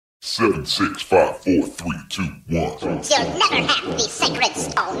7, 6, 5, 4, 3, 2, 1. You'll never have the sacred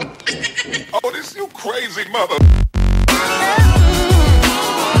stone. Oh, this you crazy mother.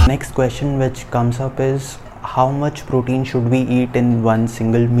 Next question which comes up is how much protein should we eat in one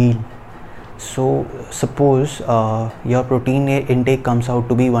single meal? So suppose your protein intake comes out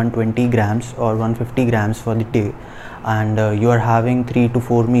to be 120 grams or 150 grams for the day, and you are having 3 to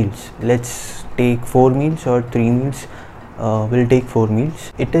 4 meals. Let's take 4 meals or 3 meals. We'll take 4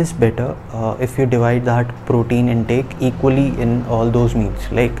 meals. It is better if you divide that protein intake equally in all those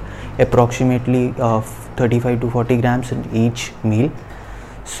meals, like approximately 35 to 40 grams in each meal.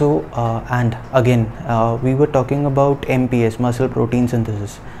 So and again we were talking about MPS, muscle protein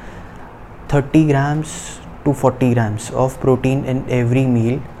synthesis. 30 grams to 40 grams of protein in every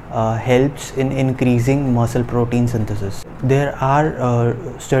meal helps in increasing muscle protein synthesis. There are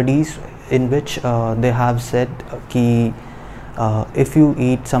studies in which they have said कि if you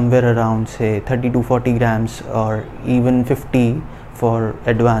eat somewhere around say 30 to 40 grams or even 50 for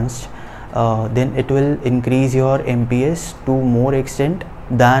advanced, then it will increase your MPS to more extent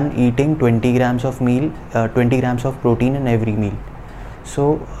than eating 20 grams of protein in every meal.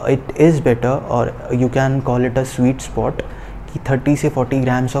 So it is better, or you can call it a sweet spot, कि 30 से 40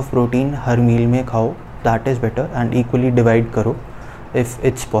 grams of protein her meal में खाओ. That is better, and equally divide करो if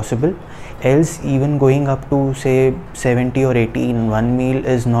it's possible. Else even going up to say 70 or 80 in one meal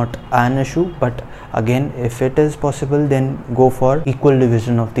is not an issue, but again if it is possible then go for equal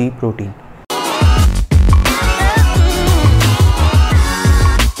division of the protein.